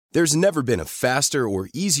There's never been a faster or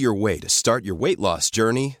easier way to start your weight loss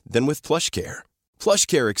journey than with PlushCare.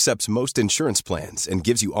 PlushCare accepts most insurance plans and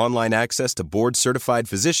gives you online access to board-certified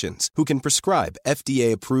physicians who can prescribe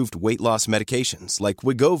FDA-approved weight loss medications like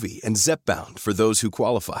Wegovy and Zepbound for those who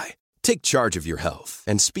qualify. Take charge of your health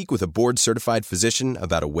and speak with a board-certified physician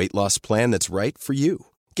about a weight loss plan that's right for you.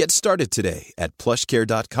 Get started today at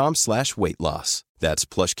plushcare.com/weight-loss. That's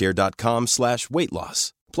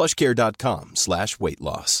plushcare.com/weight-loss.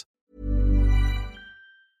 plushcare.com/weight-loss.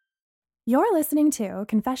 You're listening to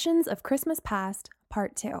Confessions of Christmas Past,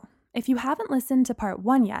 Part 2. If you haven't listened to Part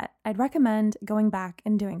 1 yet, I'd recommend going back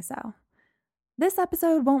and doing so. This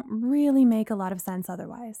episode won't really make a lot of sense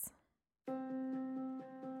otherwise.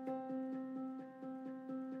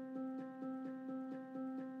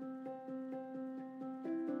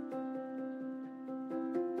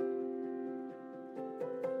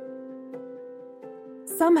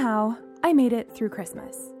 Somehow, I made it through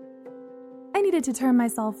Christmas. I needed to turn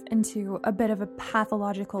myself into a bit of a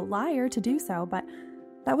pathological liar to do so, but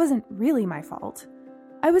that wasn't really my fault.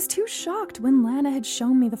 I was too shocked when Lana had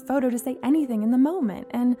shown me the photo to say anything in the moment,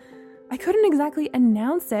 and I couldn't exactly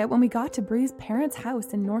announce it when we got to Bree's parents'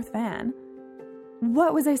 house in North Van.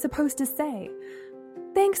 What was I supposed to say?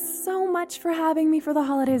 Thanks so much for having me for the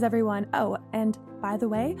holidays, everyone. Oh, and by the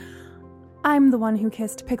way, I'm the one who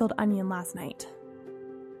kissed Pickled Onion last night.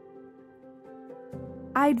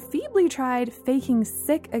 I'd feebly tried faking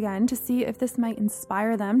sick again to see if this might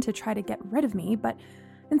inspire them to try to get rid of me, but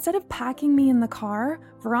instead of packing me in the car,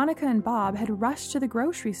 Veronica and Bob had rushed to the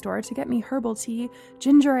grocery store to get me herbal tea,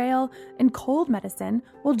 ginger ale, and cold medicine,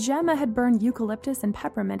 while Gemma had burned eucalyptus and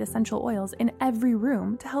peppermint essential oils in every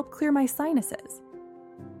room to help clear my sinuses.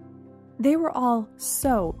 They were all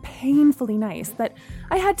so painfully nice that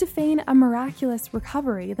I had to feign a miraculous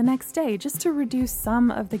recovery the next day just to reduce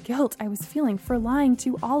some of the guilt I was feeling for lying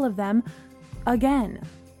to all of them again.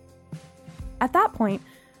 At that point,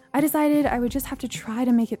 I decided I would just have to try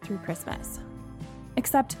to make it through Christmas.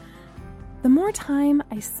 Except, the more time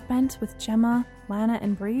I spent with Gemma, Lana,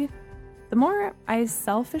 and Bree, the more I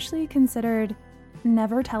selfishly considered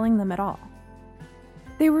never telling them at all.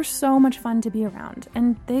 They were so much fun to be around,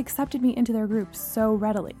 and they accepted me into their group so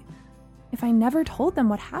readily. If I never told them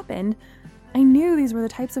what happened, I knew these were the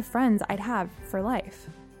types of friends I'd have for life.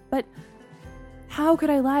 But how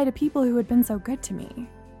could I lie to people who had been so good to me?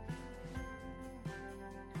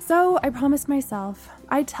 So I promised myself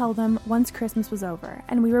I'd tell them once Christmas was over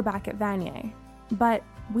and we were back at Vanier. But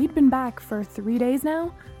we'd been back for 3 days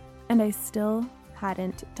now, and I still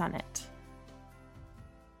hadn't done it.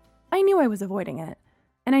 I knew I was avoiding it,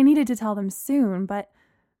 and I needed to tell them soon, but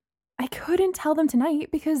I couldn't tell them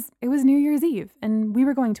tonight because it was New Year's Eve and we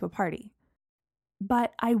were going to a party.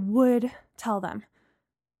 But I would tell them.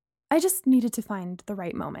 I just needed to find the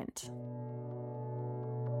right moment.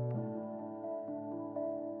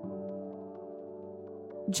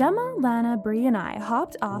 Gemma, Lana, Bree, and I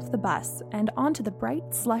hopped off the bus and onto the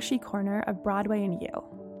bright, slushy corner of Broadway and U.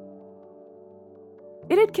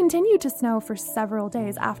 It had continued to snow for several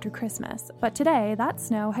days after Christmas, but today that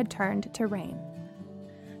snow had turned to rain.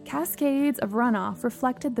 Cascades of runoff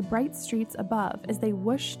reflected the bright streets above as they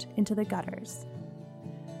whooshed into the gutters.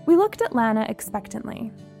 We looked at Lana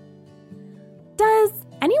expectantly. "Does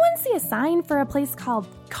anyone see a sign for a place called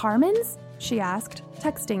Carmen's?" she asked,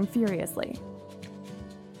 texting furiously.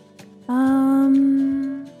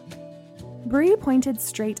 Bree pointed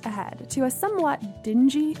straight ahead to a somewhat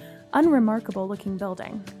dingy, unremarkable-looking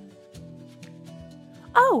building.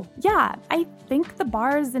 "Oh, yeah, I think the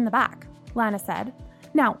bar's in the back," Lana said.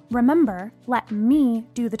 "Now, remember, let me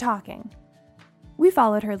do the talking." We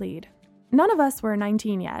followed her lead. None of us were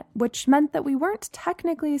 19 yet, which meant that we weren't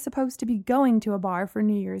technically supposed to be going to a bar for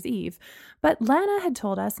New Year's Eve, but Lana had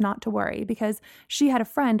told us not to worry because she had a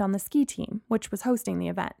friend on the ski team, which was hosting the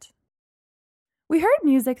event. We heard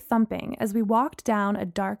music thumping as we walked down a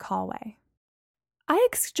dark hallway. I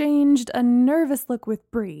exchanged a nervous look with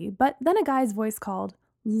Bree, but then a guy's voice called,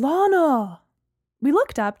 "Lana!" We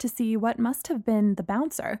looked up to see what must have been the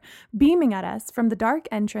bouncer, beaming at us from the dark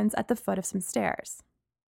entrance at the foot of some stairs.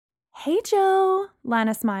 "Hey, Joe,"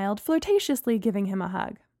 Lana smiled, flirtatiously giving him a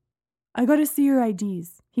hug. "I gotta see your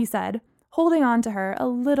IDs," he said, holding on to her a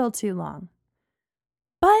little too long.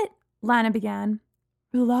 "But," Lana began.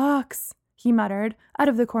 "Relax," he muttered out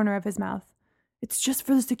of the corner of his mouth. "It's just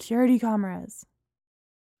for the security cameras."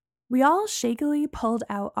 We all shakily pulled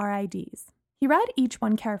out our IDs. He read each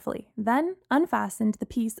one carefully, then unfastened the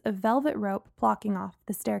piece of velvet rope blocking off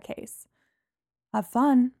the staircase. "Have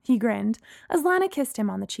fun," he grinned as Lana kissed him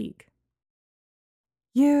on the cheek.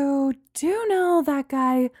 "You do know that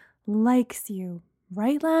guy likes you,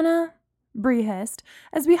 Right, Lana? Bree hissed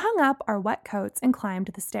as we hung up our wet coats and climbed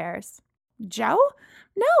the stairs. Joe?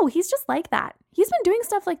 No, he's just like that. He's been doing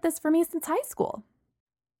stuff like this for me since high school.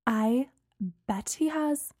 I bet he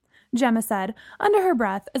has, Gemma said under her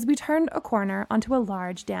breath as we turned a corner onto a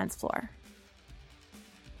large dance floor.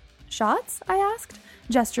 Shots? I asked,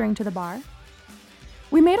 gesturing to the bar.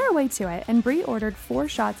 We made our way to it, and Bree ordered 4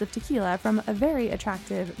 shots of tequila from a very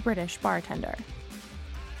attractive British bartender.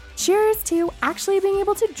 Cheers to actually being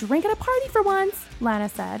able to drink at a party for once, Lana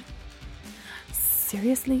said.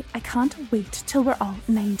 Seriously, I can't wait till we're all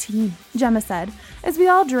 19, Gemma said, as we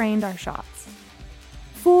all drained our shots.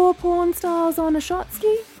 4 porn stars on a shot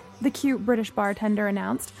ski? The cute British bartender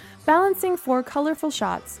announced, balancing 4 colorful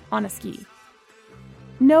shots on a ski.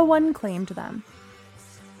 No one claimed them.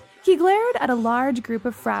 He glared at a large group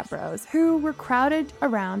of frat bros who were crowded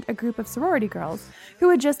around a group of sorority girls who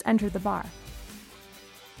had just entered the bar.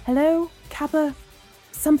 Hello, Kappa,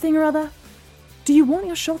 something or other? Do you want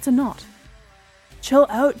your shot or not? Chill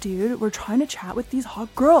out, dude. We're trying to chat with these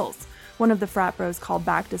hot girls, one of the frat bros called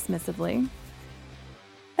back dismissively.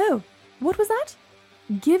 Oh, what was that?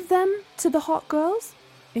 Give them to the hot girls?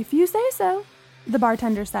 If you say so, the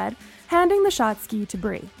bartender said, handing the shot ski to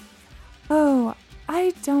Bree. Oh,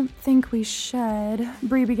 I don't think we should,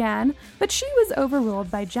 Bree began, but she was overruled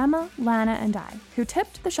by Gemma, Lana, and I, who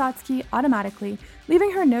tipped the shot ski automatically,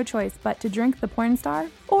 leaving her no choice but to drink the porn star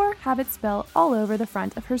or have it spill all over the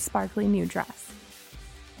front of her sparkly new dress.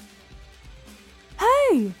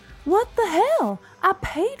 Hey, what the hell? I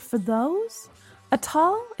paid for those. A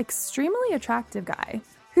tall, extremely attractive guy,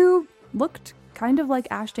 who looked kind of like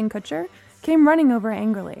Ashton Kutcher, came running over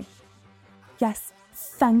angrily. Yes,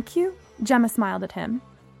 thank you, Gemma smiled at him.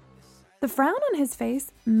 The frown on his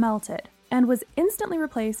face melted and was instantly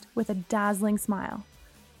replaced with a dazzling smile.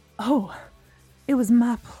 Oh, it was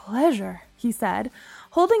my pleasure, he said,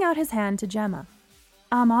 holding out his hand to Gemma.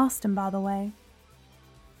 I'm Austin, by the way.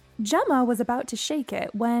 Gemma was about to shake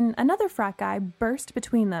it when another frat guy burst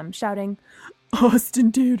between them, shouting,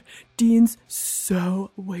 Austin, dude, Dean's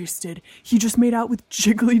so wasted. He just made out with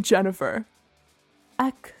Jiggly Jennifer.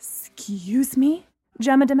 Excuse me?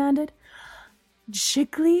 Gemma demanded.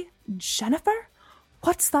 Jiggly Jennifer?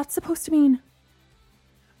 What's that supposed to mean?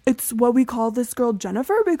 It's what we call this girl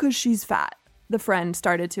Jennifer because she's fat, the friend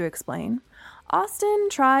started to explain. Austin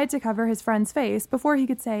tried to cover his friend's face before he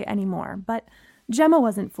could say any more, but Gemma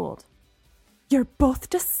wasn't fooled. You're both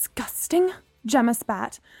disgusting, Gemma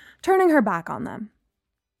spat, turning her back on them.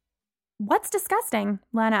 What's disgusting?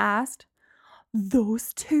 Lana asked.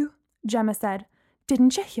 Those two, Gemma said.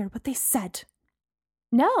 Didn't you hear what they said?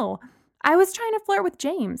 No, I was trying to flirt with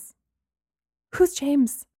James. Who's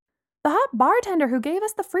James? The hot bartender who gave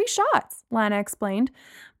us the free shots, Lana explained.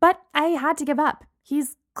 But I had to give up.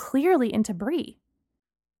 He's clearly into Bree.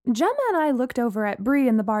 Gemma and I looked over at Bree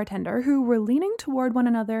and the bartender, who were leaning toward one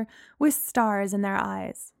another with stars in their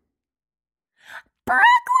eyes. Brooklyn!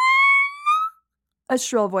 A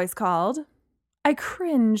shrill voice called. I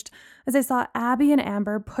cringed as I saw Abby and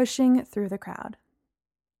Amber pushing through the crowd.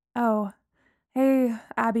 Oh, hey,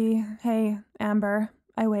 Abby. Hey, Amber.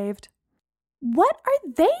 I waved. What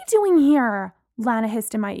are they doing here? Lana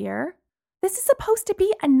hissed in my ear. This is supposed to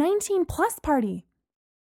be a 19-plus party.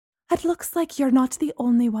 It looks like you're not the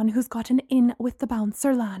only one who's gotten in with the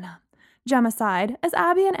bouncer, Lana, Gemma sighed as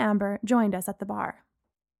Abby and Amber joined us at the bar.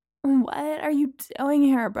 What are you doing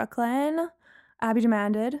here, Brooklyn? Abby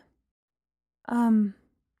demanded.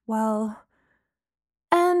 Well,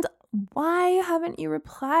 and why haven't you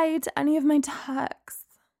replied to any of my texts?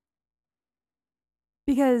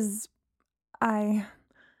 Because I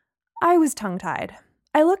was tongue-tied.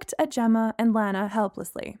 I looked at Gemma and Lana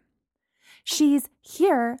helplessly. She's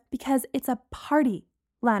here because it's a party,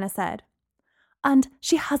 Lana said. And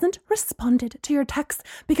she hasn't responded to your texts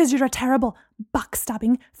because you're a terrible,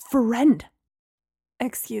 backstabbing friend.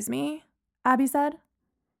 Excuse me, Abby said.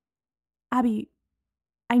 Abby,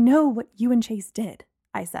 I know what you and Chase did,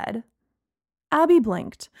 I said. Abby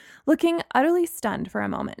blinked, looking utterly stunned for a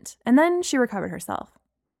moment, and then she recovered herself.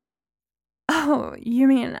 Oh, you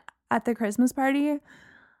mean at the Christmas party?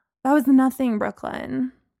 That was nothing,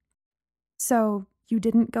 Brooklyn. So you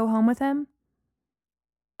didn't go home with him?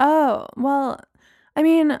 Oh, well, I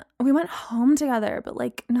mean, we went home together, but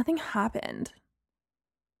nothing happened.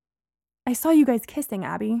 I saw you guys kissing,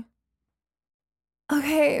 Abby.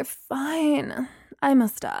 Okay, fine. I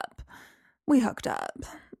messed up. We hooked up.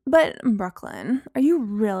 But Brooklyn, are you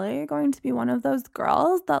really going to be one of those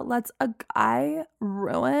girls that lets a guy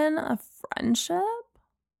ruin a friendship?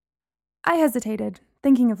 I hesitated,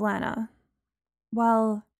 thinking of Lana.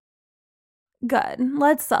 Well, good.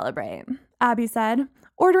 Let's celebrate. Abby said,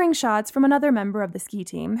 ordering shots from another member of the ski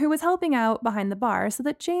team who was helping out behind the bar so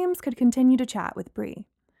that James could continue to chat with Bree.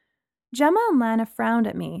 Gemma and Lana frowned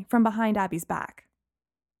at me from behind Abby's back.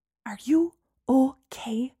 "Are you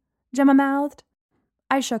okay?" Gemma mouthed.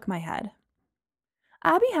 I shook my head.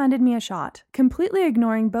 Abby handed me a shot, completely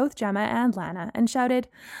ignoring both Gemma and Lana, and shouted,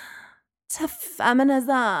 "To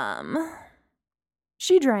feminism."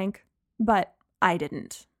 She drank, but I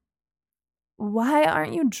didn't. "Why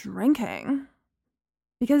aren't you drinking?"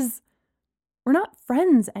 "Because we're not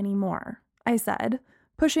friends anymore," I said,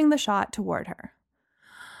 pushing the shot toward her.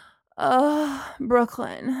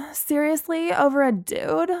 Brooklyn, seriously, over a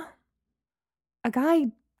dude?" "A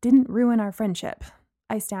guy didn't ruin our friendship,"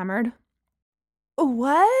 I stammered.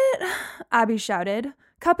 "What?" Abby shouted,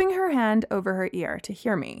 cupping her hand over her ear to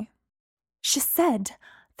hear me. "She said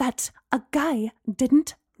that a guy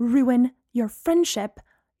didn't ruin your friendship.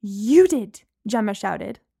 You did," Gemma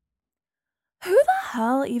shouted. "Who the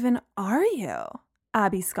hell even are you?"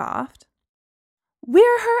 Abby scoffed.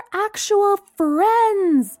 "We're her actual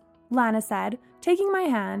friends," Lana said, taking my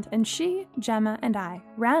hand, and she, Gemma, and I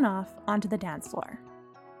ran off onto the dance floor.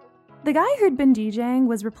 The guy who'd been DJing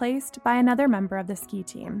was replaced by another member of the ski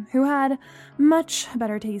team who had much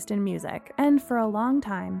better taste in music, and for a long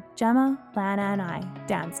time, Gemma, Lana, and I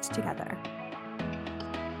danced together.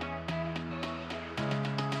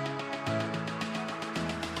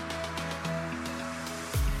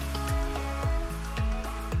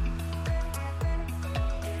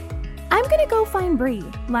 "I'm gonna go find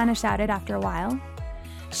Bree," Lana shouted after a while.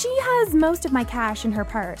 "She has most of my cash in her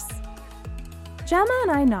purse." Gemma and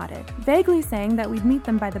I nodded, vaguely saying that we'd meet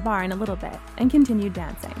them by the bar in a little bit, and continued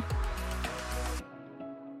dancing.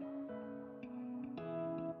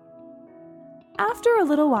 After a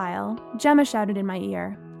little while, Gemma shouted in my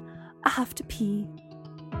ear, "I have to pee."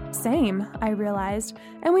 Same, I realized,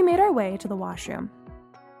 and we made our way to the washroom.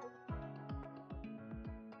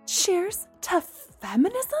 "Cheers to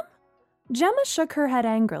feminism?" Gemma shook her head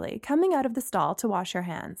angrily, coming out of the stall to wash her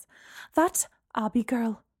hands. "That Abby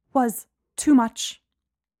girl was too much."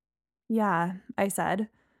 "Yeah," I said.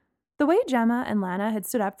 The way Gemma and Lana had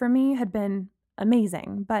stood up for me had been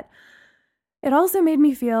amazing, but it also made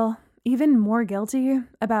me feel even more guilty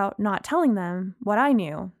about not telling them what I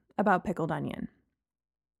knew about pickled onion.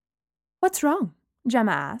 "What's wrong?"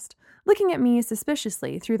 Gemma asked, looking at me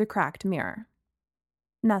suspiciously through the cracked mirror.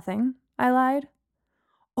 "Nothing," I lied.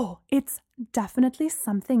 "Oh, it's definitely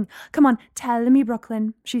something. Come on, tell me,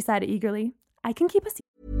 Brooklyn," she said eagerly. "I can keep a secret."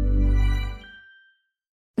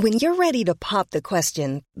 When you're ready to pop the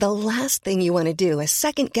question, the last thing you want to do is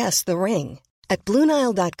second-guess the ring. At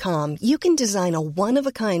BlueNile.com, you can design a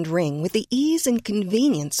one-of-a-kind ring with the ease and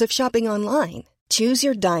convenience of shopping online. Choose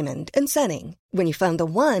your diamond and setting. When you find the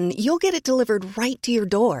one, you'll get it delivered right to your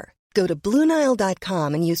door. Go to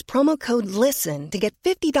BlueNile.com and use promo code LISTEN to get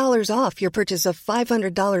 $50 off your purchase of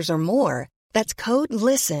 $500 or more. That's code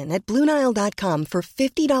LISTEN at BlueNile.com for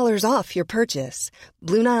 $50 off your purchase.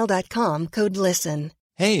 BlueNile.com, code LISTEN.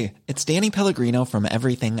 Hey, it's Danny Pellegrino from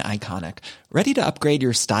Everything Iconic. Ready to upgrade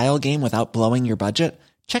your style game without blowing your budget?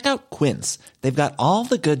 Check out Quince. They've got all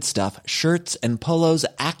the good stuff, shirts and polos,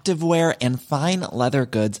 activewear, and fine leather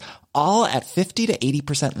goods, all at 50 to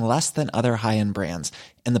 80% less than other high-end brands.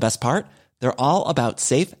 And the best part? They're all about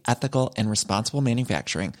safe, ethical, and responsible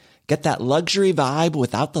manufacturing. Get that luxury vibe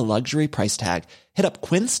without the luxury price tag. Hit up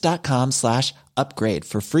quince.com/upgrade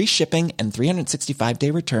for free shipping and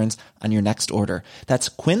 365-day returns on your next order. That's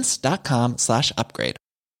quince.com/upgrade.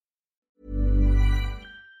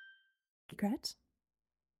 Secret?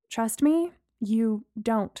 Trust me, you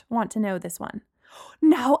don't want to know this one.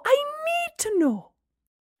 Now I need to know.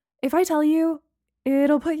 If I tell you,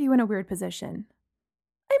 it'll put you in a weird position.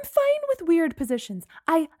 I'm fine with weird positions.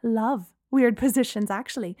 I love weird positions,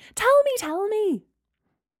 actually. Tell me.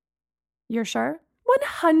 You're sure?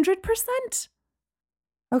 100%.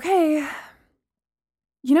 Okay.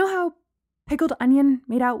 You know how Pickled Onion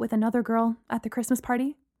made out with another girl at the Christmas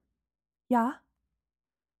party? Yeah?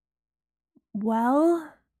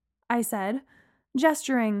 Well, I said,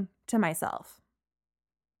 gesturing to myself.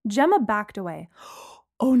 Gemma backed away.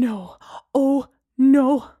 Oh no.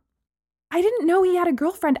 I didn't know he had a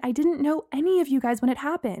girlfriend. I didn't know any of you guys when it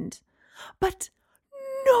happened. But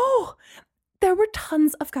no, there were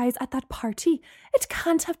tons of guys at that party. It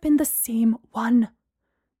can't have been the same one.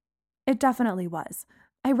 It definitely was.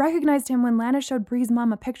 I recognized him when Lana showed Bree's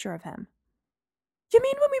mom a picture of him. You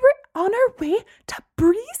mean when we were on our way to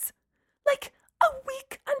Bree's? Like a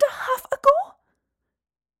week and a half ago?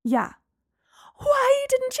 Yeah. Why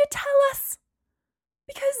didn't you tell us?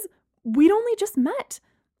 Because we'd only just met.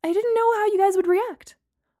 I didn't know how you guys would react.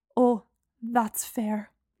 Oh, That's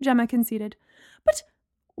fair, Gemma conceded. But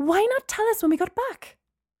why not tell us when we got back?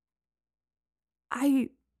 I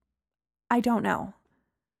don't know.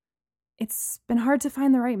 It's been hard to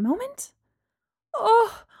find the right moment.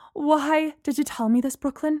 Oh, why did you tell me this,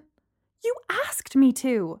 Brooklyn? You asked me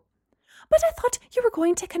to. But I thought you were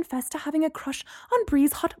going to confess to having a crush on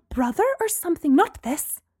Bree's hot brother or something, not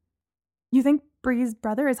this. You think Bree's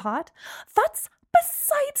brother is hot? That's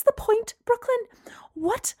besides the point, Brooklyn.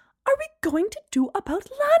 What are we going to do about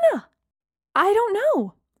Lana? I don't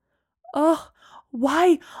know. Ugh,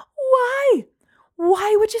 why?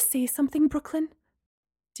 Why would you say something, Brooklyn?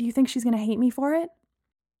 Do you think she's going to hate me for it?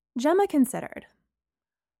 Gemma considered.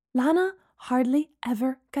 Lana hardly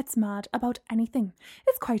ever gets mad about anything.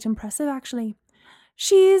 It's quite impressive, actually.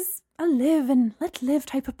 She's a live and let live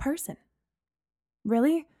type of person.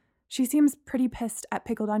 Really? She seems pretty pissed at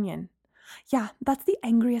Pickled Onion. Yeah, that's the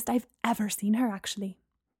angriest I've ever seen her, actually.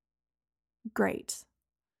 Great.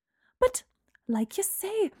 But, like you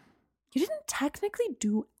say, you didn't technically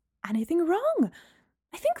do anything wrong.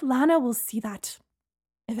 I think Lana will see that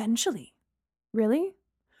eventually. Really?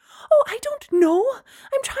 Oh, I don't know.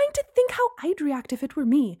 I'm trying to think how I'd react if it were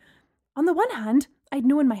me. On the one hand, I'd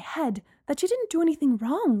know in my head that you didn't do anything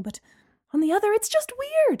wrong, but on the other, it's just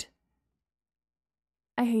weird.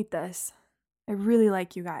 I hate this. I really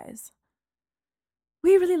like you guys.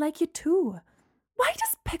 We really like you too. Why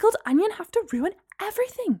does Pickled Onion have to ruin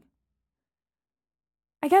everything?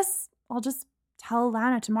 I guess I'll just tell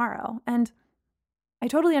Lana tomorrow, and I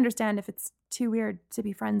totally understand if it's too weird to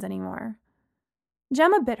be friends anymore.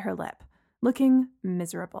 Gemma bit her lip, looking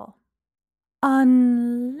miserable.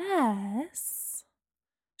 Unless,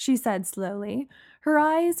 she said slowly, her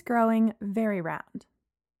eyes growing very round.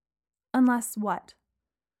 Unless what?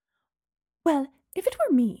 Well, if it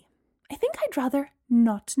were me, I think I'd rather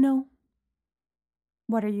not know.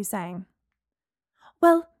 What are you saying?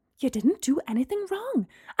 Well, you didn't do anything wrong,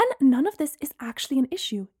 and none of this is actually an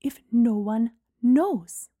issue if no one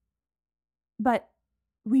knows. But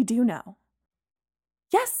we do know.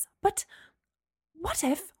 Yes, but what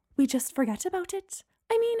if we just forget about it?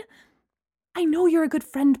 I mean, I know you're a good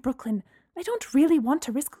friend, Brooklyn. I don't really want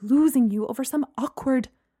to risk losing you over some awkward...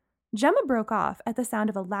 Gemma broke off at the sound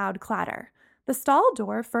of a loud clatter. The stall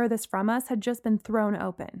door furthest from us had just been thrown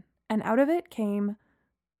open, and out of it came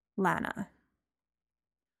Lana.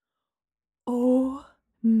 Oh,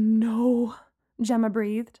 no, Gemma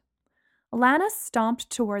breathed. Lana stomped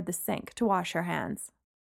toward the sink to wash her hands.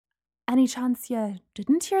 Any chance you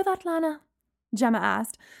didn't hear that, Lana? Gemma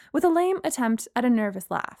asked, with a lame attempt at a nervous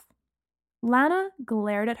laugh. Lana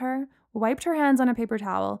glared at her, wiped her hands on a paper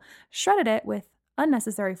towel, shredded it with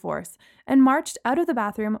unnecessary force, and marched out of the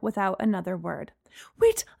bathroom without another word.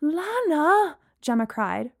 Wait, Lana! Gemma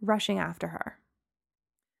cried, rushing after her.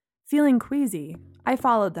 Feeling queasy, I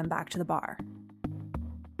followed them back to the bar.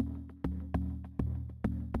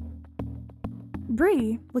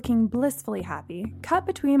 Bree, looking blissfully happy, cut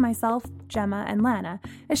between myself, Gemma, and Lana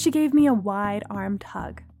as she gave me a wide-armed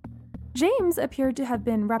hug. James appeared to have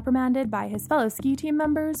been reprimanded by his fellow ski team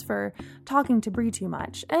members for talking to Bree too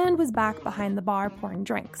much and was back behind the bar pouring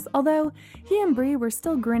drinks, although he and Bree were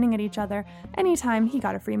still grinning at each other anytime he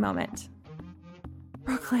got a free moment.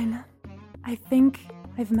 Brooklyn, I think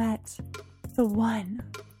I've met the one,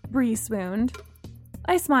 Bree swooned.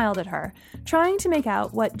 I smiled at her, trying to make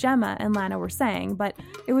out what Gemma and Lana were saying, but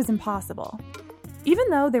it was impossible. Even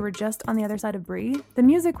though they were just on the other side of Bree, the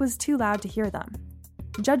music was too loud to hear them.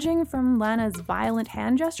 Judging from Lana's violent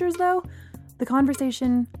hand gestures, though, the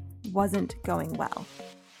conversation wasn't going well.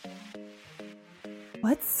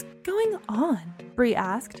 What's going on? Bree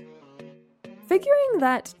asked. Figuring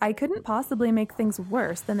that I couldn't possibly make things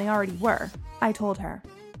worse than they already were, I told her.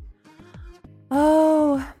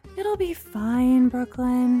 Oh, it'll be fine,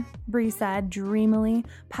 Brooklyn, Bree said dreamily,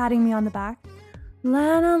 patting me on the back.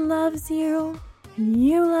 Lana loves you, and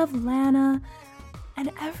you love Lana, and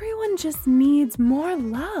everyone just needs more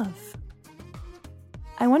love.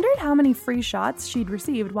 I wondered how many free shots she'd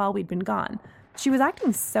received while we'd been gone. She was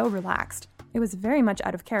acting so relaxed. It was very much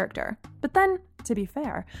out of character. But then, to be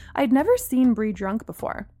fair, I'd never seen Bree drunk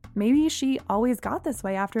before. Maybe she always got this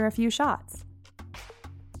way after a few shots.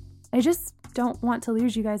 I just don't want to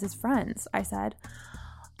lose you guys as friends, I said.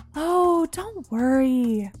 Oh, don't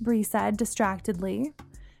worry, Bree said distractedly.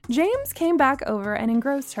 James came back over and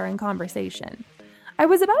engrossed her in conversation. I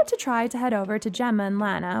was about to try to head over to Gemma and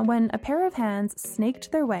Lana when a pair of hands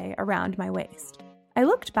snaked their way around my waist. I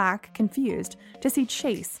looked back, confused, to see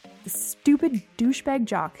Chase, the stupid douchebag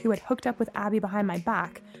jock who had hooked up with Abby behind my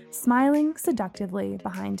back, smiling seductively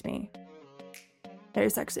behind me. Hey,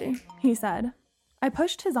 sexy, he said. I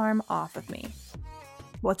pushed his arm off of me.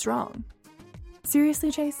 What's wrong?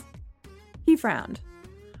 Seriously, Chase? He frowned.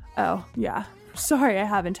 Oh, yeah. Sorry I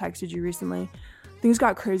haven't texted you recently. Things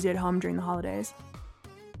got crazy at home during the holidays.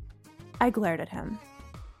 I glared at him.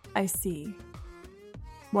 I see.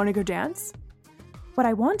 Want to go dance? What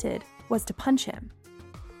I wanted was to punch him.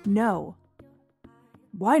 No.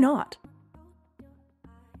 Why not?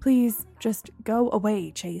 Please, just go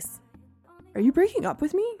away, Chase. Are you breaking up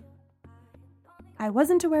with me? I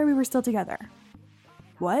wasn't aware we were still together.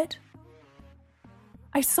 What?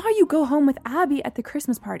 I saw you go home with Abby at the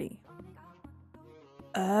Christmas party.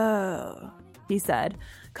 Oh, he said,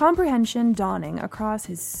 comprehension dawning across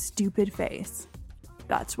his stupid face.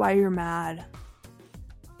 That's why you're mad.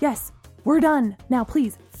 Yes, we're done. Now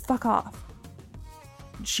please, fuck off.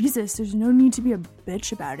 Jesus, there's no need to be a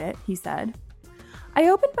bitch about it, he said. I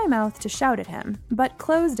opened my mouth to shout at him, but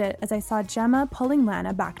closed it as I saw Gemma pulling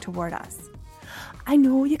Lana back toward us. I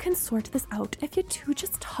know you can sort this out if you two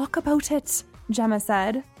just talk about it, Gemma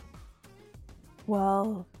said.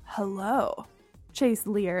 Well, hello, Chase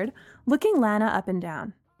leered, looking Lana up and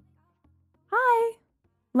down. Hi,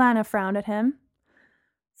 Lana frowned at him.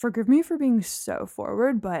 Forgive me for being so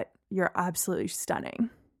forward, but you're absolutely stunning.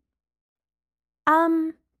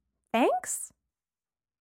 Thanks?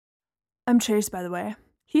 I'm Chase, by the way.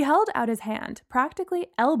 He held out his hand, practically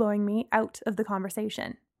elbowing me out of the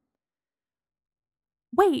conversation.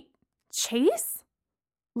 Wait, Chase?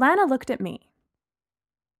 Lana looked at me.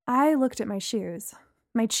 I looked at my shoes.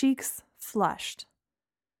 My cheeks flushed.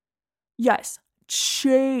 Yes,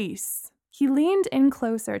 Chase. He leaned in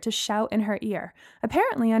closer to shout in her ear,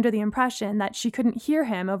 apparently under the impression that she couldn't hear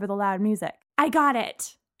him over the loud music. I got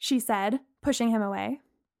it, she said, pushing him away.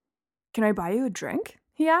 Can I buy you a drink?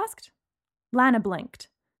 He asked. Lana blinked.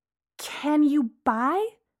 Can you buy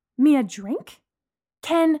me a drink?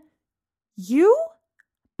 Can you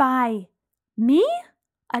buy me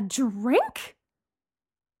a drink?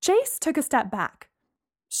 Chase took a step back.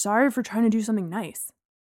 Sorry for trying to do something nice.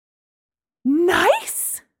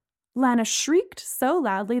 Nice? Lana shrieked so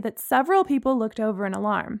loudly that several people looked over in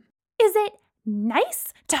alarm. Is it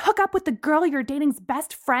nice to hook up with the girl you're dating's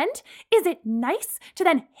best friend? Is it nice to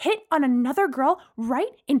then hit on another girl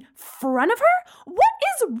right in front of her? What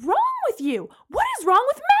is wrong with you? What is wrong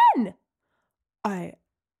with men?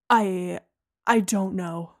 I don't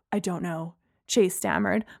know. I don't know, Chase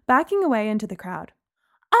stammered, backing away into the crowd.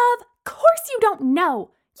 Of course you don't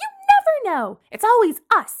know. You never know. It's always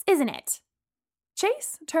us, isn't it?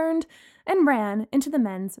 Chase turned and ran into the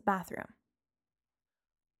men's bathroom.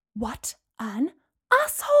 What an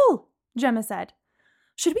asshole, Gemma said.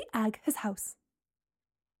 Should we egg his house?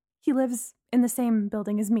 He lives in the same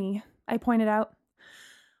building as me, I pointed out.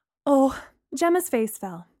 Oh, Gemma's face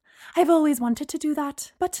fell. I've always wanted to do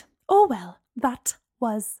that, but oh well, that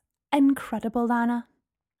was incredible, Lana.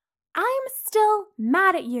 I'm still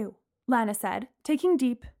mad at you, Lana said, taking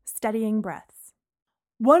deep, steadying breaths.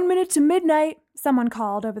 1 minute to midnight, someone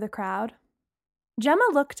called over the crowd. Gemma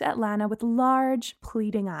looked at Lana with large,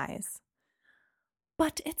 pleading eyes.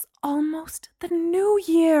 But it's almost the new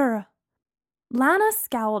year. Lana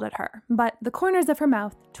scowled at her, but the corners of her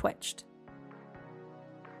mouth twitched.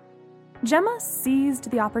 Gemma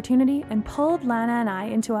seized the opportunity and pulled Lana and I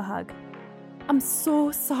into a hug. I'm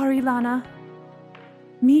so sorry, Lana.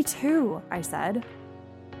 Me too, I said.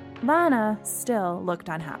 Lana still looked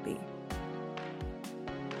unhappy.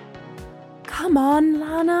 Come on,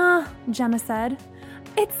 Lana, Gemma said.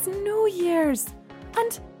 It's New Year's,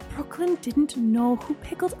 and Brooklyn didn't know who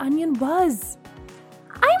Pickled Onion was.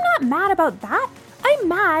 I'm not mad about that. I'm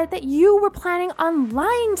mad that you were planning on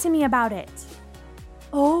lying to me about it.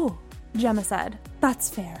 Oh, Gemma said. That's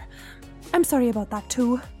fair. I'm sorry about that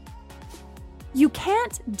too. You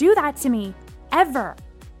can't do that to me, ever.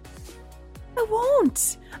 I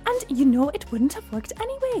won't. And you know it wouldn't have worked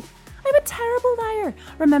anyway. I'm a terrible liar.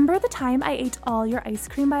 Remember the time I ate all your ice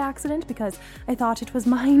cream by accident because I thought it was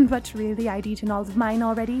mine, but really I'd eaten all of mine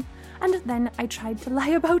already? And then I tried to lie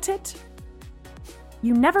about it?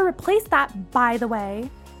 You never replaced that, by the way.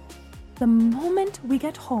 The moment we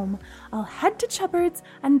get home, I'll head to Chubbard's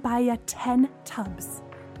and buy you 10 tubs.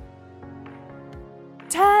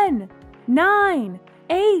 10, 9,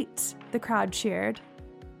 8, the crowd cheered.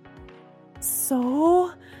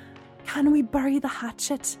 So, can we bury the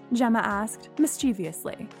hatchet? Gemma asked,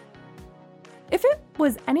 mischievously. If it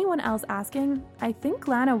was anyone else asking, I think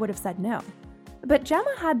Lana would have said no. But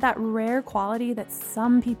Gemma had that rare quality that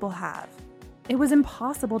some people have. It was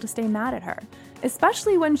impossible to stay mad at her,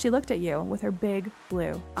 especially when she looked at you with her big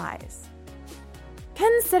blue eyes.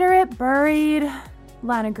 Consider it buried,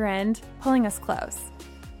 Lana grinned, pulling us close.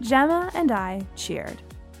 Gemma and I cheered.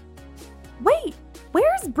 "Wait,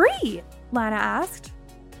 where's Bree?" Lana asked.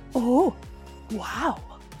 "Oh, wow,"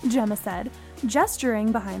 Gemma said,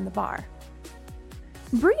 gesturing behind the bar.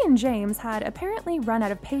 Bree and James had apparently run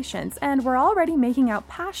out of patience and were already making out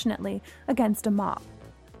passionately against a mop.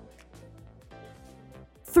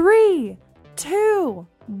 3, 2,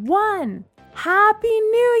 1, Happy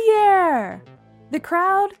New Year! The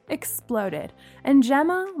crowd exploded, and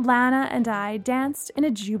Gemma, Lana, and I danced in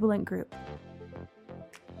a jubilant group.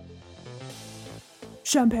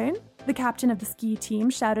 "Champagne?" the captain of the ski team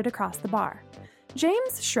shouted across the bar.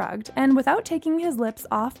 James shrugged and, without taking his lips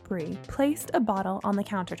off Bree, placed a bottle on the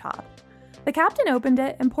countertop. The captain opened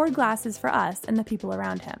it and poured glasses for us and the people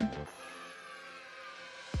around him.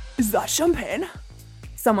 "Is that champagne?"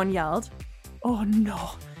 someone yelled. "Oh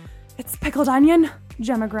no, it's pickled onion,"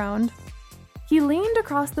 Gemma groaned. He leaned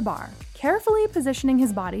across the bar, carefully positioning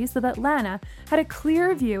his body so that Lana had a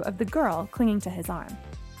clear view of the girl clinging to his arm.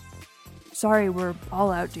 "Sorry, we're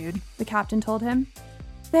all out, dude," the captain told him.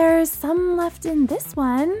 "There's some left in this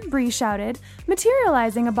one," Bree shouted,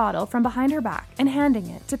 materializing a bottle from behind her back and handing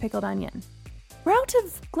it to Pickled Onion. "We're out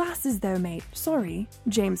of glasses though, mate. Sorry,"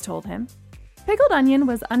 James told him. Pickled Onion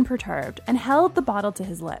was unperturbed and held the bottle to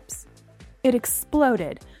his lips. It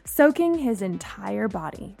exploded, soaking his entire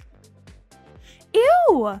body.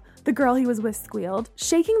 "Ew!" the girl he was with squealed,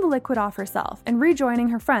 shaking the liquid off herself and rejoining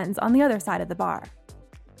her friends on the other side of the bar.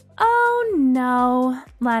 "Oh no,"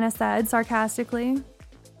 Lana said sarcastically.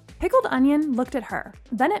 Pickled Onion looked at her,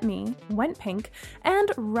 then at me, went pink,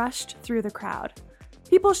 and rushed through the crowd.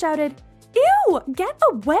 People shouted, "Ew, get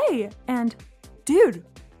away!" and, "Dude,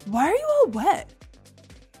 why are you all wet?"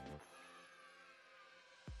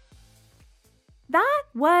 That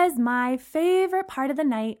was my favorite part of the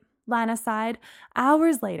night, Lana sighed,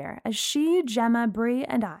 hours later as she, Gemma, Bree,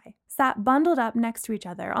 and I sat bundled up next to each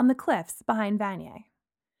other on the cliffs behind Vanier.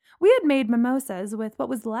 We had made mimosas with what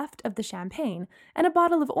was left of the champagne and a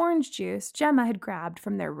bottle of orange juice Gemma had grabbed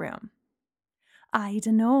from their room. "I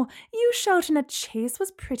dunno, you shouting at Chase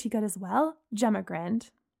was pretty good as well," Gemma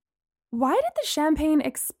grinned. "Why did the champagne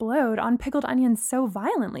explode on Pickled Onion so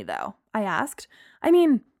violently, though?" I asked. "I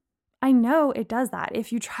mean, I know it does that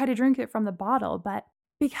if you try to drink it from the bottle, but..."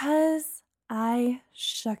 "Because I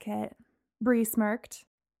shook it," Bree smirked.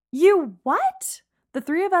 "You what?" The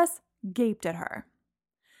three of us gaped at her.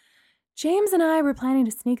 James and I were planning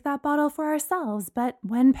to sneak that bottle for ourselves, but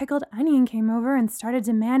when Pickled Onion came over and started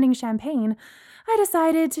demanding champagne, I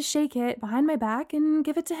decided to shake it behind my back and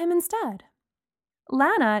give it to him instead.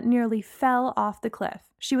 Lana nearly fell off the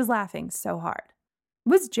cliff. She was laughing so hard.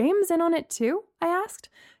 "Was James in on it too?" I asked,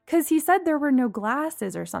 "'cause he said there were no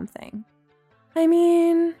glasses or something." "I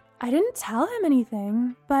mean, I didn't tell him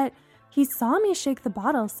anything, but he saw me shake the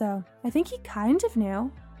bottle, so I think he kind of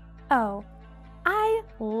knew." "Oh, I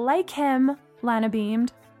like him," Lana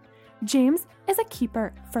beamed. "James is a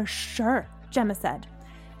keeper for sure," Gemma said.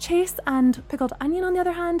 "Chase and Pickled Onion, on the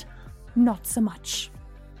other hand, not so much."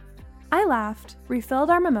 I laughed, refilled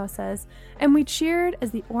our mimosas, and we cheered as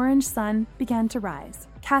the orange sun began to rise,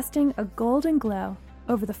 casting a golden glow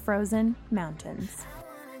over the frozen mountains.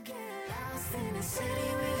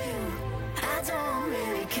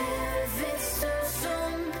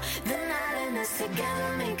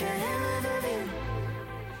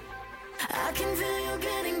 I can feel you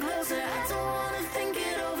getting closer. I don't wanna think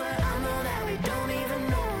it over. I know that we don't even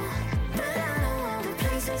know, but I know all the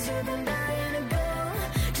places you've been dying to go.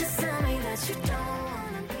 Just tell me that you don't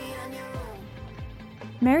wanna be on your own.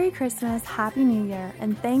 Merry Christmas, Happy New Year,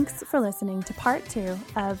 and thanks for listening to part 2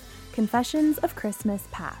 of Confessions of Christmas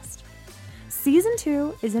Past. Season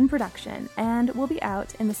 2 is in production and will be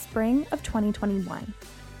out in the spring of 2021.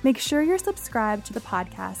 Make sure you're subscribed to the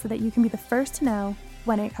podcast so that you can be the first to know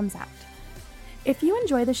when it comes out. If you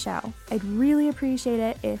enjoy the show, I'd really appreciate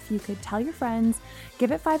it if you could tell your friends,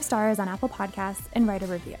 give it 5 stars on Apple Podcasts, and write a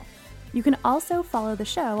review. You can also follow the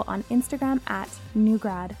show on Instagram at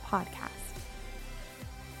NewGradPodcast.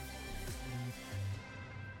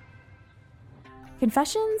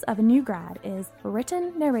 Confessions of a New Grad is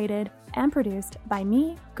written, narrated, and produced by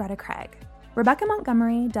me, Greta Craig. Rebecca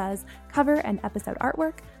Montgomery does cover and episode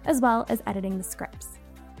artwork, as well as editing the scripts.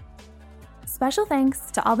 Special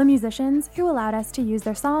thanks to all the musicians who allowed us to use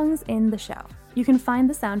their songs in the show. You can find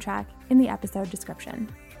the soundtrack in the episode description.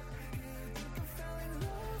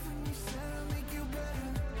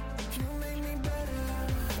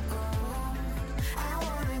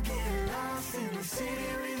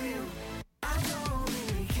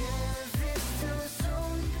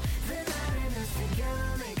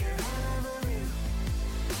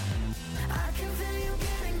 I can feel you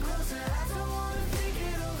getting closer. I don't wanna think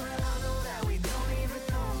it over.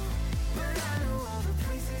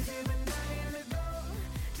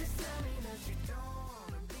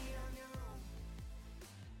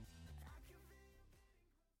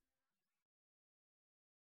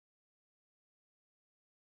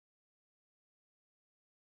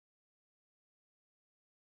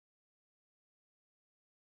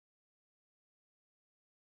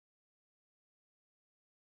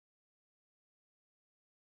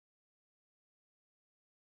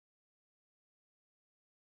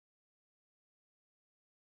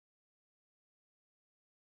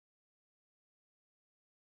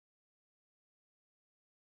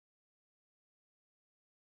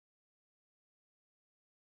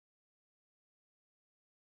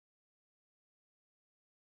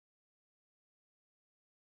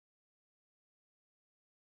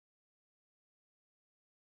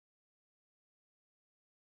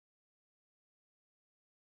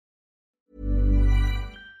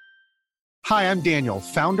 Hi, I'm Daniel,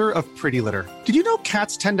 founder of Pretty Litter. Did you know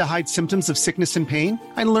cats tend to hide symptoms of sickness and pain?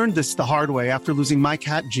 I learned this the hard way after losing my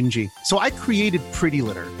cat, Gingy. So I created Pretty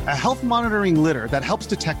Litter, a health monitoring litter that helps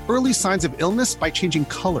detect early signs of illness by changing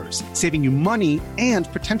colors, saving you money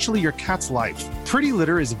and potentially your cat's life. Pretty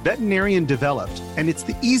Litter is veterinarian developed, and it's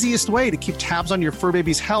the easiest way to keep tabs on your fur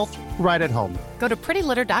baby's health right at home. Go to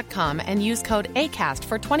prettylitter.com and use code ACAST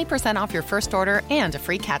for 20% off your first order and a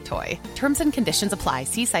free cat toy. Terms and conditions apply.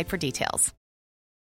 See site for details.